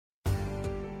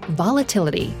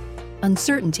Volatility,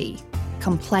 uncertainty,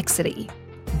 complexity.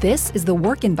 This is the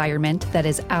work environment that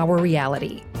is our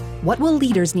reality. What will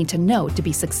leaders need to know to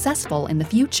be successful in the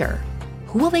future?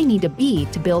 Who will they need to be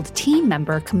to build team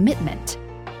member commitment?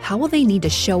 How will they need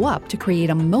to show up to create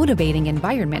a motivating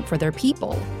environment for their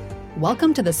people?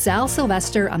 Welcome to the Sal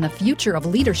Silvester on the Future of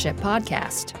Leadership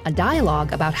podcast, a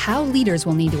dialogue about how leaders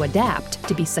will need to adapt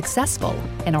to be successful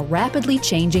in a rapidly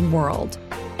changing world.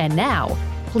 And now,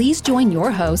 please join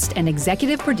your host and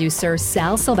executive producer,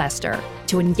 Sal Silvester,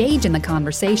 to engage in the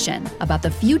conversation about the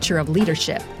future of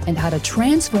leadership and how to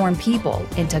transform people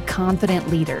into confident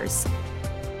leaders.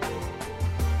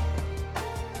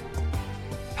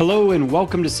 Hello, and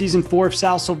welcome to Season 4 of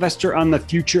Sal Silvester on the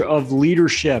Future of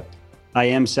Leadership. I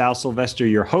am Sal Silvester,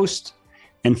 your host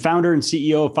and founder and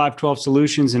CEO of 512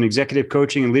 Solutions, an executive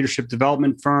coaching and leadership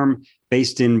development firm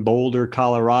based in Boulder,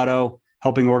 Colorado,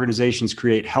 helping organizations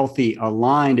create healthy,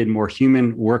 aligned, and more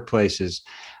human workplaces.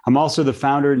 I'm also the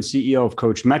founder and CEO of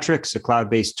Coach Metrics, a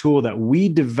cloud-based tool that we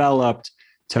developed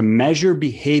to measure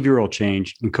behavioral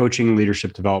change in coaching and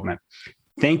leadership development.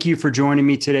 Thank you for joining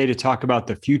me today to talk about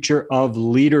the future of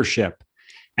leadership.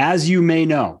 As you may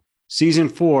know, Season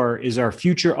 4 is our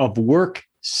future of work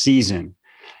season.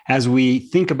 As we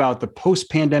think about the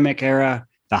post-pandemic era,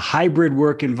 the hybrid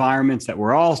work environments that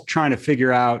we're all trying to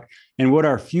figure out, and what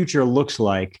our future looks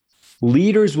like,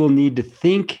 leaders will need to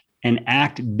think and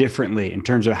act differently in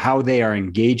terms of how they are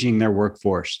engaging their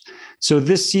workforce. So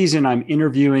this season, I'm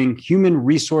interviewing human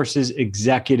resources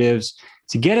executives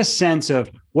to get a sense of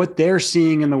what they're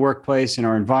seeing in the workplace, in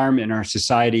our environment, in our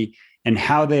society, and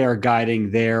how they are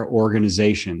guiding their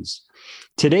organizations.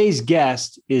 Today's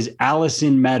guest is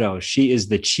Allison Meadows. She is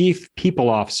the Chief People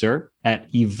Officer at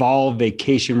Evolve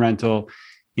Vacation Rental,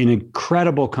 an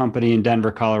incredible company in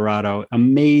Denver, Colorado.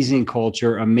 Amazing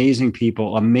culture, amazing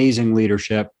people, amazing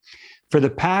leadership. For the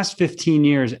past 15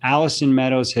 years, Allison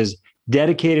Meadows has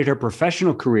dedicated her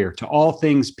professional career to all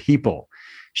things people.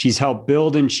 She's helped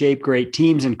build and shape great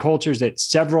teams and cultures at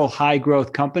several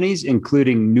high-growth companies,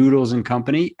 including Noodles &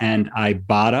 Company and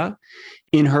Ibotta.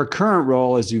 In her current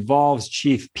role as Evolve's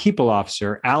Chief People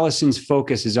Officer, Allison's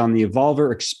focus is on the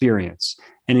Evolver experience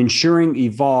and ensuring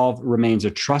Evolve remains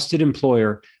a trusted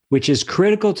employer, which is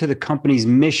critical to the company's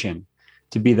mission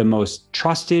to be the most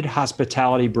trusted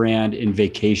hospitality brand in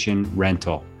vacation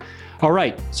rental. All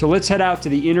right, so let's head out to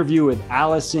the interview with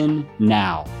Allison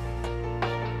now.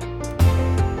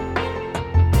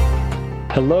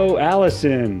 Hello,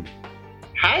 Allison.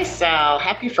 Hi, Sal.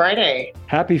 Happy Friday.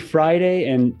 Happy Friday,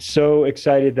 and so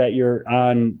excited that you're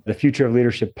on the Future of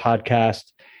Leadership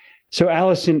podcast. So,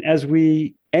 Allison, as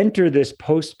we enter this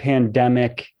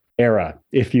post-pandemic era,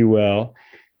 if you will,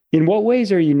 in what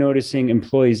ways are you noticing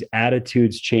employees'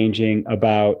 attitudes changing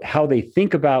about how they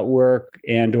think about work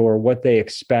and or what they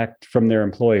expect from their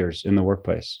employers in the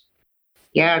workplace?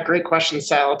 Yeah, great question,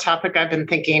 Sal. A topic I've been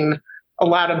thinking a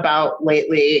lot about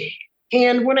lately.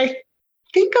 And when I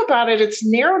think about it, it's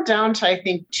narrowed down to, I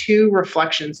think, two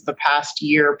reflections of the past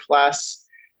year plus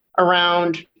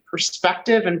around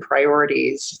perspective and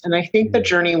priorities. And I think the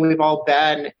journey we've all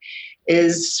been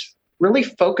is really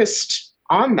focused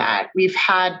on that. We've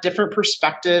had different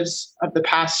perspectives of the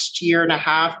past year and a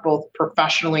half, both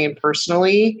professionally and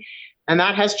personally, and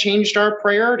that has changed our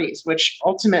priorities, which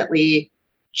ultimately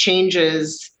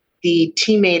changes the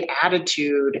teammate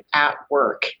attitude at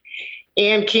work.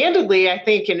 And candidly, I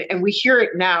think, and we hear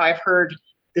it now, I've heard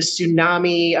the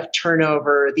tsunami of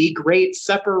turnover, the great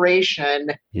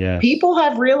separation. Yeah. People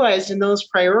have realized in those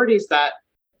priorities that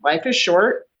life is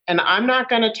short, and I'm not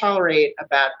going to tolerate a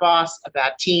bad boss, a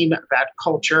bad team, a bad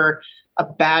culture, a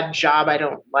bad job I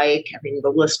don't like. I mean, the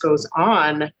list goes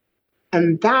on.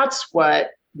 And that's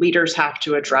what leaders have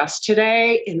to address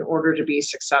today in order to be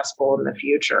successful in the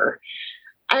future.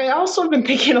 I also have been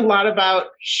thinking a lot about,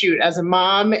 as a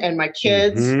mom and my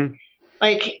kids,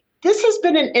 like this has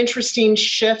been an interesting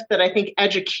shift that I think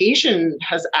education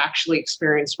has actually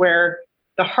experienced, where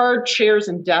the hard chairs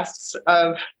and desks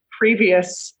of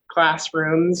previous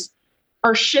classrooms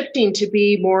are shifting to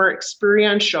be more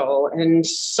experiential and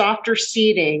softer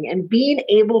seating and being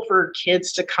able for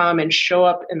kids to come and show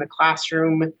up in the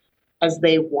classroom as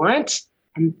they want.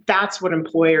 And that's what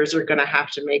employers are going to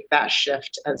have to make that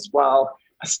shift as well.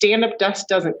 A stand-up desk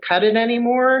doesn't cut it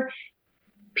anymore.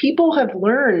 People have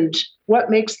learned what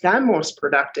makes them most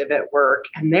productive at work,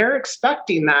 and they're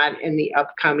expecting that in the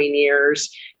upcoming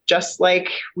years. Just like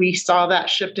we saw that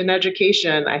shift in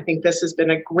education, I think this has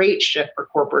been a great shift for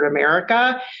corporate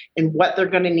America and what they're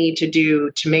going to need to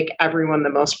do to make everyone the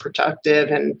most productive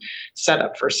and set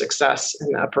up for success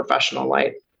in a professional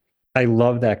life. I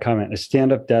love that comment. A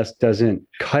stand-up desk doesn't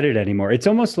cut it anymore. It's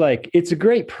almost like it's a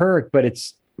great perk, but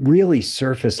it's really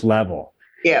surface level.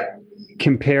 Yeah.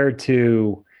 Compared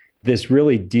to this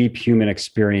really deep human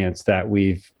experience that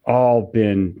we've all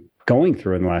been going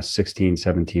through in the last 16,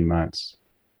 17 months.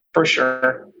 For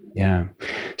sure. Yeah.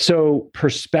 So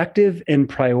perspective and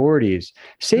priorities.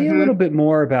 Say a little bit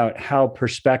more about how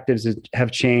perspectives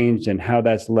have changed and how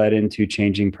that's led into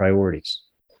changing priorities.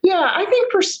 Yeah, I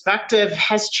think perspective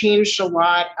has changed a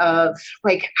lot of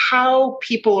like how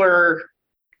people are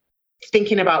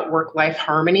thinking about work-life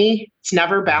harmony. It's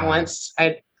never balanced.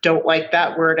 I don't like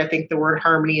that word. I think the word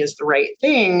harmony is the right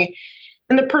thing.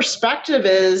 And the perspective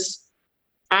is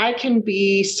I can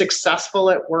be successful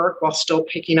at work while still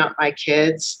picking up my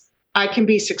kids. I can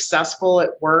be successful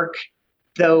at work,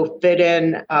 though fit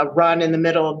in a run in the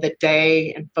middle of the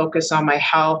day and focus on my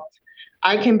health.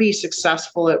 I can be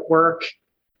successful at work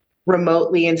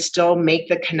remotely and still make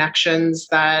the connections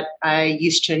that I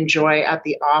used to enjoy at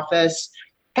the office.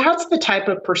 That's the type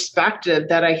of perspective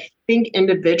that I think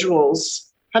individuals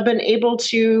have been able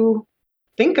to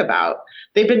think about.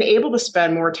 They've been able to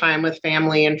spend more time with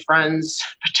family and friends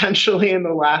potentially in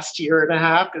the last year and a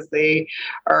half because they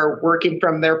are working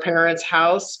from their parents'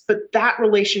 house. But that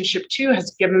relationship too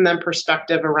has given them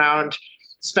perspective around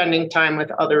spending time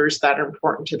with others that are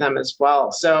important to them as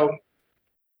well. So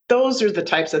those are the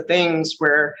types of things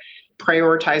where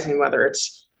prioritizing, whether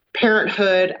it's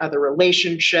parenthood, other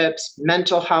relationships,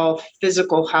 mental health,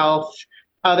 physical health,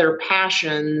 other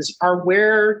passions, are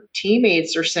where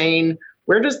teammates are saying,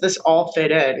 where does this all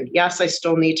fit in? Yes, I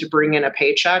still need to bring in a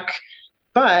paycheck,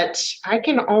 but I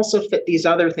can also fit these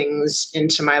other things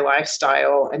into my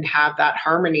lifestyle and have that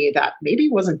harmony that maybe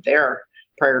wasn't there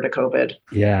prior to COVID.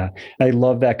 Yeah, I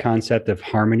love that concept of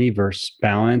harmony versus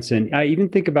balance. And I even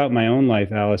think about my own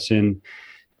life, Allison,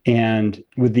 and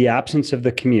with the absence of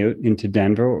the commute into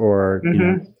Denver or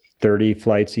 30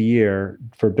 flights a year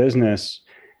for business,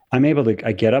 I'm able to,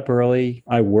 I get up early.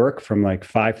 I work from like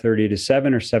 5:30 to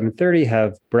 7 or 7:30,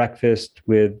 have breakfast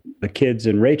with the kids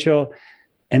and Rachel,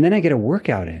 and then I get a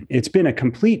workout in. It's been a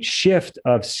complete shift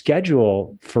of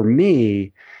schedule for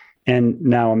me. And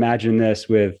now imagine this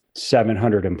with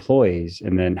 700 employees.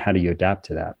 And then how do you adapt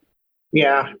to that?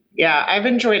 Yeah. Yeah. I've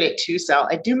enjoyed it too, Sal.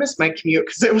 I do miss my commute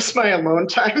because it was my alone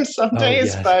time some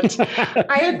days, but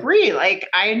I agree. Like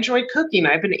I enjoy cooking.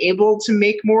 I've been able to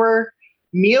make more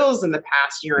meals in the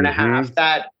past year and a half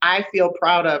that I feel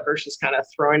proud of versus kind of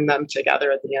throwing them together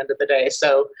at the end of the day.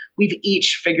 So we've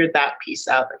each figured that piece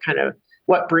out, that kind of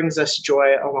what brings us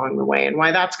joy along the way and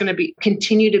why that's going to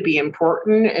continue to be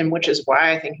important. And which is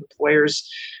why I think employers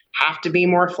have to be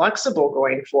more flexible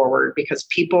going forward because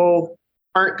people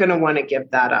aren't going to want to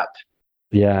give that up.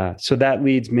 Yeah. So that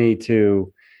leads me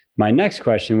to my next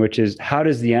question, which is how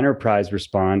does the enterprise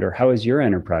respond, or how is your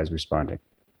enterprise responding?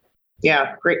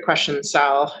 Yeah, great question,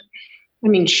 Sal. I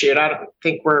mean, shoot, I don't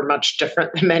think we're much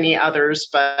different than many others,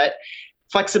 but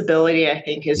flexibility, I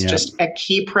think, is just a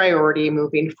key priority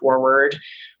moving forward.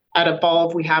 At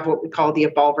Evolve, we have what we call the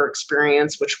Evolver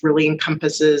experience, which really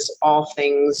encompasses all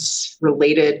things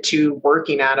related to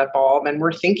working at Evolve. And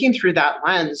we're thinking through that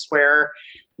lens where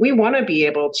we want to be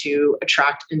able to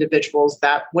attract individuals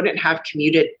that wouldn't have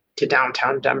commuted to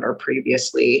downtown Denver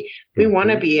previously. We want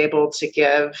to be able to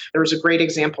there was a great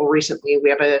example recently. We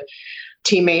have a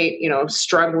teammate,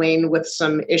 struggling with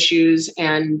some issues,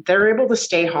 and they're able to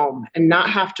stay home and not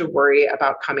have to worry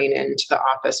about coming into the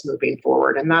office moving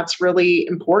forward. And that's really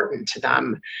important to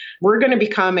them. We're going to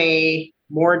become a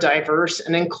more diverse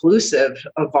and inclusive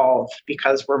Evolve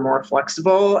because we're more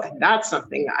flexible. And that's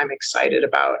something I'm excited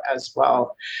about as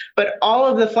well. But all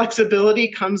of the flexibility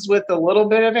comes with a little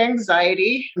bit of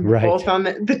anxiety, both on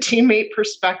the teammate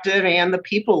perspective and the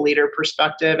people leader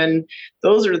perspective. And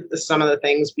those are some of the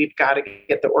things we've got to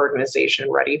get the organization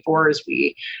ready for as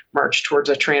we march towards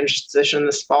a transition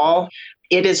this fall.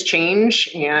 It is change,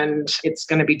 and it's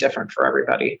going to be different for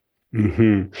everybody.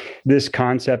 This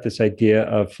concept, this idea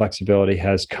of flexibility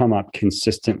has come up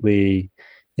consistently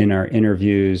in our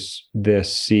interviews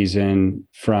this season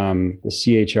from the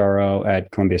CHRO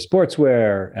at Columbia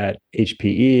Sportswear, at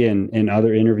HPE, and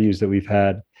other interviews that we've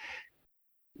had.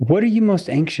 What are you most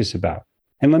anxious about?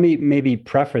 And let me maybe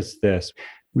preface this.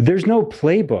 There's no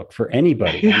playbook for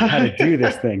anybody on how to do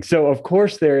this thing. So of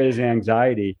course there is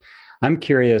anxiety. I'm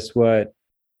curious what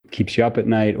keeps you up at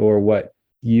night, or what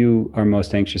you are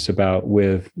most anxious about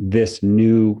with this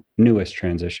newest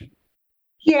transition?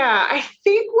 Yeah, I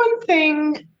think one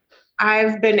thing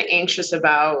I've been anxious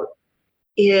about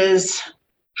is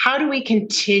how do we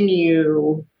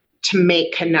continue to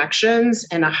make connections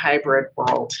in a hybrid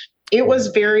world? It was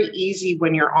very easy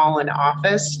when you're all in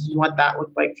office, what that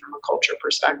looked like from a culture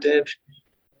perspective.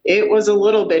 It was a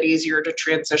little bit easier to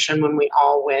transition when we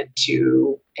all went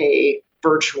to a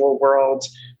virtual world,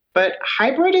 but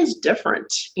hybrid is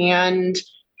different. And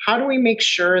how do we make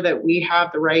sure that we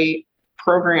have the right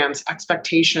programs,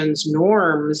 expectations,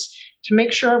 norms to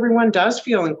make sure everyone does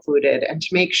feel included and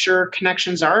to make sure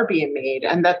connections are being made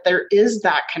and that there is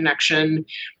that connection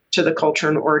to the culture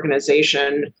and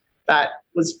organization that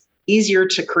was easier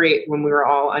to create when we were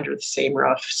all under the same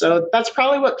roof. So that's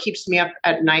probably what keeps me up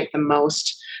at night the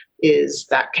most, is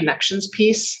that connections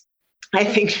piece. I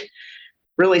think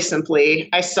really simply,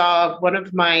 I saw one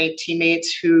of my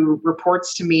teammates who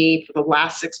reports to me for the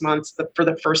last 6 months for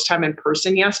the first time in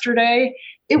person yesterday.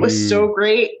 It was so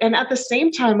great. And at the same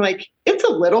time, like, it's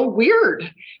a little weird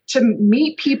to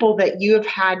meet people that you have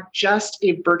had just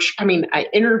a virtual. I mean, I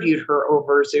interviewed her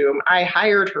over Zoom. I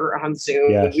hired her on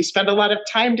Zoom. Yes. We spent a lot of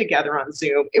time together on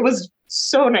Zoom. It was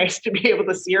so nice to be able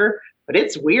to see her, but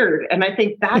it's weird. And I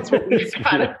think that's what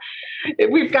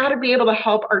we've got to be able to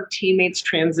help our teammates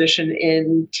transition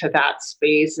into that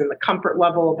space, and the comfort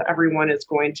level of everyone is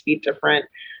going to be different.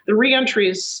 The reentry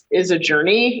is a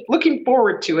journey. Looking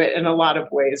forward to it in a lot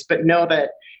of ways, but know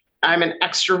that I'm an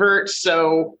extrovert,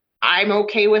 so I'm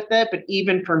okay with it. But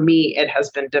even for me, it has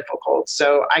been difficult.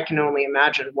 So I can only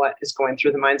imagine what is going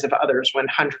through the minds of others when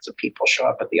hundreds of people show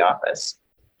up at the office.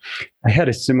 I had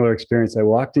a similar experience. I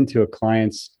walked into a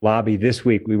client's lobby this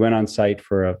week. We went on site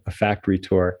for a factory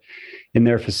tour in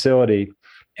their facility,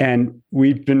 and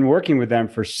we've been working with them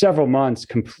for several months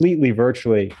completely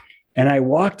virtually. And I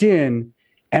walked in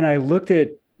and I looked at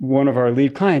one of our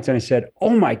lead clients and I said, "Oh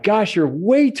my gosh, you're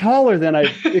way taller than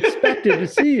I expected to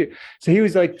see you." So he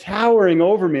was like towering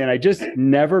over me, and I just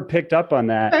never picked up on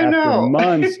that after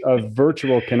months of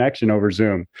virtual connection over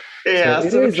Zoom. Yeah,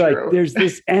 so it is true. Like there's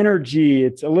this energy.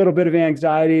 It's a little bit of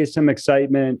anxiety, some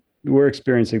excitement. We're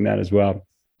experiencing that as well.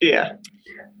 Yeah.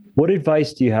 What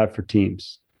advice do you have for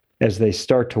teams as they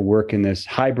start to work in this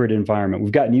hybrid environment?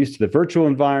 We've gotten used to the virtual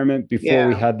environment before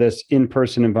we had this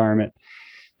in-person environment.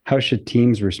 How should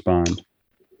teams respond?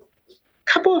 A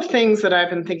couple of things that I've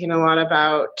been thinking a lot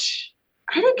about.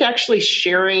 I think actually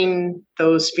sharing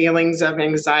those feelings of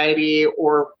anxiety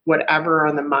or whatever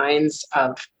on the minds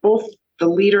of both the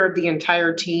leader of the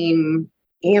entire team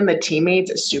and the teammates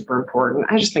is super important.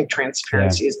 I just think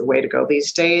transparency is the way to go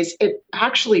these days. It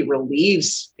actually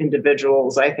relieves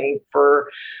individuals, I think,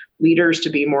 for leaders to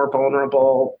be more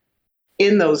vulnerable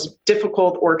in those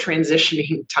difficult or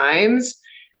transitioning times.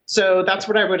 So that's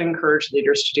what I would encourage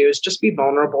leaders to do, is just be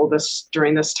vulnerable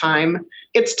during this time.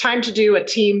 It's time to do a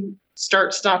team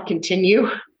start, stop, continue.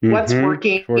 What's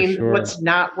working, what's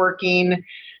not working,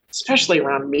 especially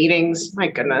around meetings. My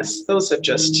goodness, those are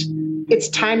it's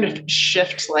time to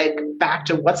shift back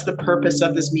to what's the purpose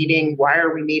of this meeting? Why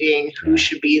are we meeting? Who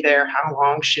should be there? How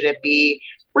long should it be?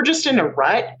 We're just in a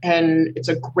rut, and it's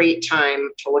a great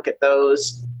time to look at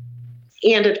those.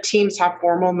 And if teams have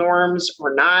formal norms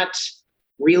or not,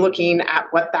 relooking at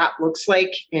what that looks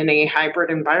like in a hybrid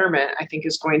environment, I think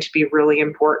is going to be really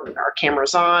important. Are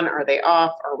cameras on? Are they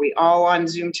off? Are we all on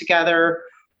Zoom together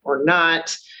or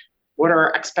not? What are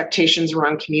our expectations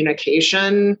around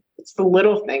communication? It's the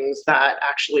little things that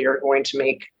actually are going to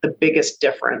make the biggest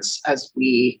difference as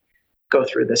we go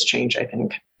through this change, I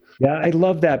think. Yeah, I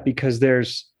love that, because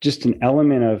there's just an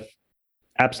element of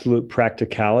absolute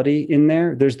practicality in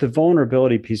there. There's the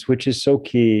vulnerability piece, which is so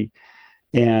key.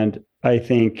 And I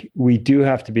think we do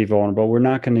have to be vulnerable. We're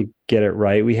not going to get it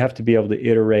right. We have to be able to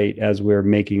iterate as we're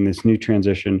making this new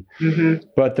transition.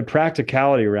 But the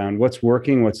practicality around what's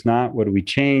working, what's not, what do we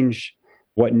change?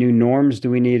 What new norms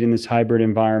do we need in this hybrid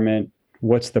environment?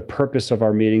 What's the purpose of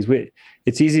our meetings?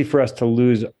 It's easy for us to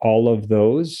lose all of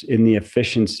those in the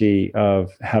efficiency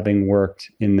of having worked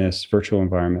in this virtual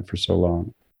environment for so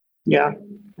long. Yeah,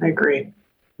 I agree.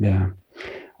 Yeah.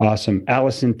 Awesome.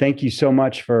 Allison, thank you so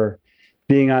much for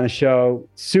being on the show.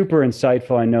 Super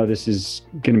insightful. I know this is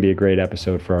going to be a great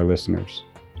episode for our listeners.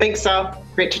 Thanks, Sal.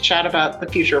 Great to chat about the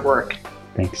future of work.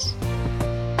 Thanks.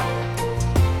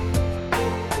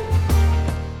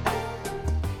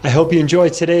 I hope you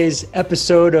enjoyed today's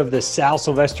episode of the Sal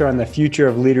Silvester on the Future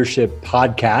of Leadership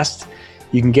podcast.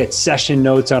 You can get session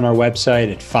notes on our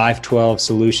website at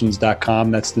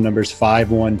 512solutions.com. That's the numbers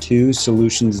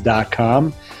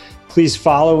 512solutions.com. Please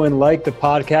follow and like the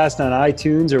podcast on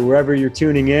iTunes or wherever you're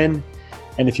tuning in.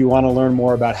 And if you want to learn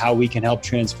more about how we can help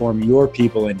transform your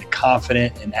people into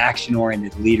confident and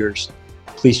action-oriented leaders,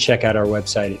 please check out our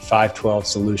website at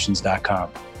 512solutions.com.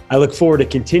 I look forward to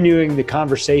continuing the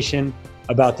conversation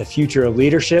about the future of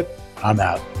leadership. I'm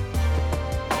out.